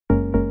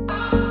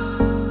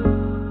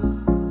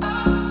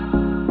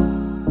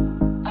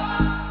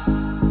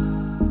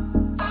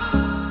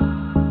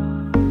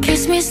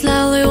me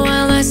slowly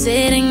while I'm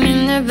sitting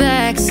in the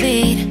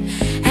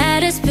backseat.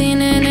 Head is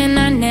spinning and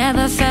I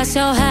never felt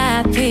so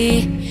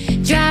happy.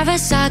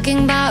 Driver's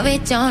talking but we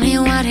don't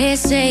hear what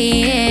he's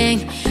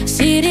saying.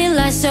 City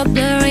lights so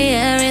blurry,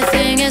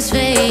 everything is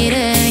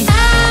fading.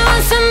 I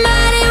want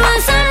somebody,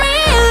 want some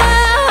real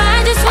love.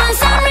 I just want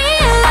some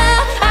real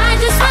love. I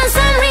just want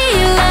some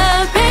real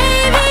love,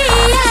 baby.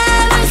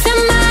 I want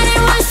somebody,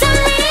 want some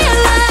real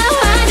love.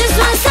 I just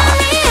want some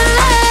real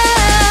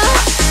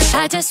love.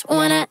 I just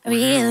want a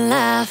real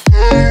love.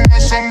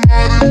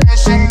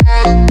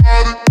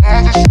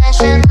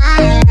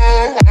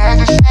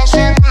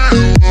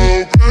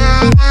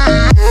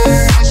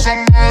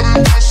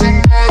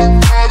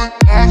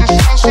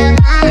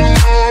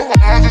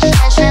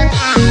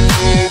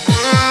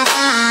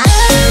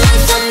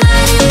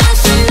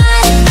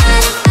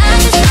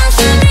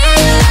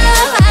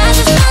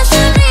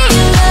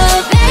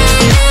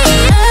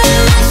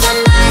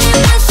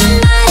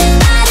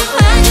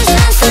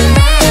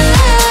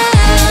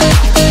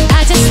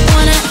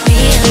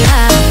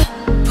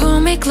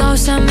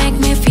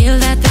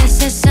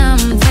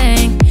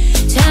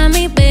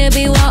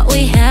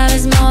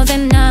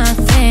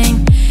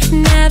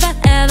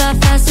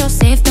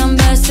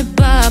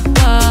 Bubble.